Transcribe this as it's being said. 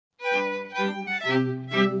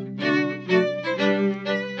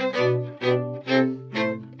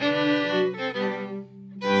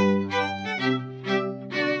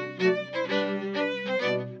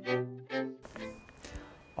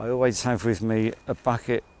I always have with me a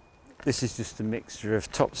bucket. This is just a mixture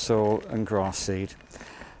of topsoil and grass seed,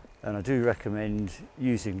 and I do recommend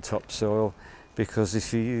using topsoil because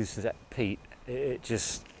if you use that peat,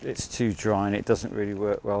 it's too dry and it doesn't really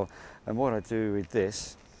work well. And what I do with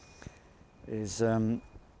this is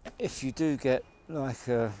if you do get like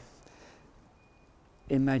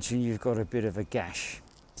imagine you've got a bit of a gash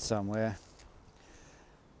somewhere,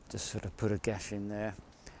 just sort of put a gash in there.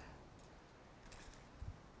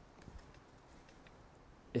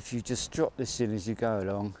 If you just drop this in as you go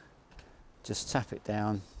along, just tap it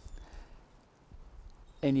down.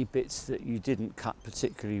 Any bits that you didn't cut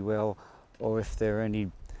particularly well, or if there are any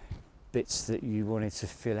bits that you wanted to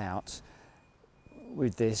fill out,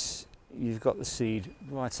 with this you've got the seed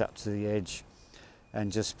right up to the edge, and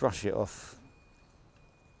just brush it off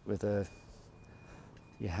with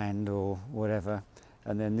your hand or whatever,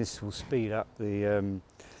 and then this will speed up the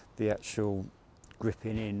actual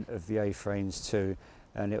gripping in of the A-frames too,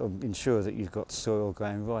 and it will ensure that you've got soil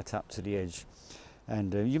going right up to the edge.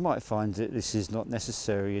 And you might find that this is not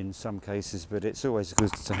necessary in some cases, but it's always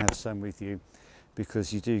good to have some with you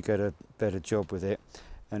because you do get a better job with it.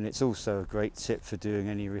 And it's also a great tip for doing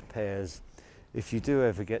any repairs. If you do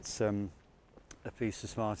ever get a piece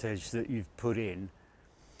of Smartedge that you've put in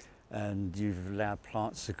and you've allowed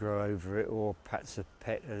plants to grow over it, or perhaps a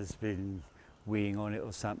pet has been weeing on it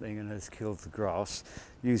or something and has killed the grass,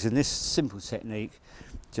 using this simple technique,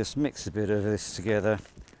 just mix a bit of this together,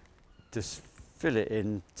 just fill it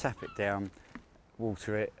in, tap it down,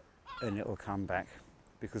 water it, and it will come back,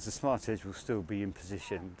 because the Smartedge will still be in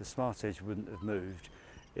position. The Smartedge wouldn't have moved,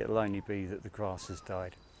 it'll only be that the grass has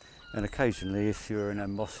died. And occasionally if you're in a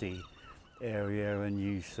mossy area and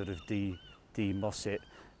you sort of de-moss it,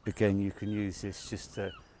 again you can use this just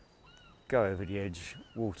to go over the edge,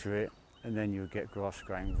 water it, and then you'll get grass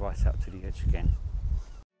growing right up to the edge again.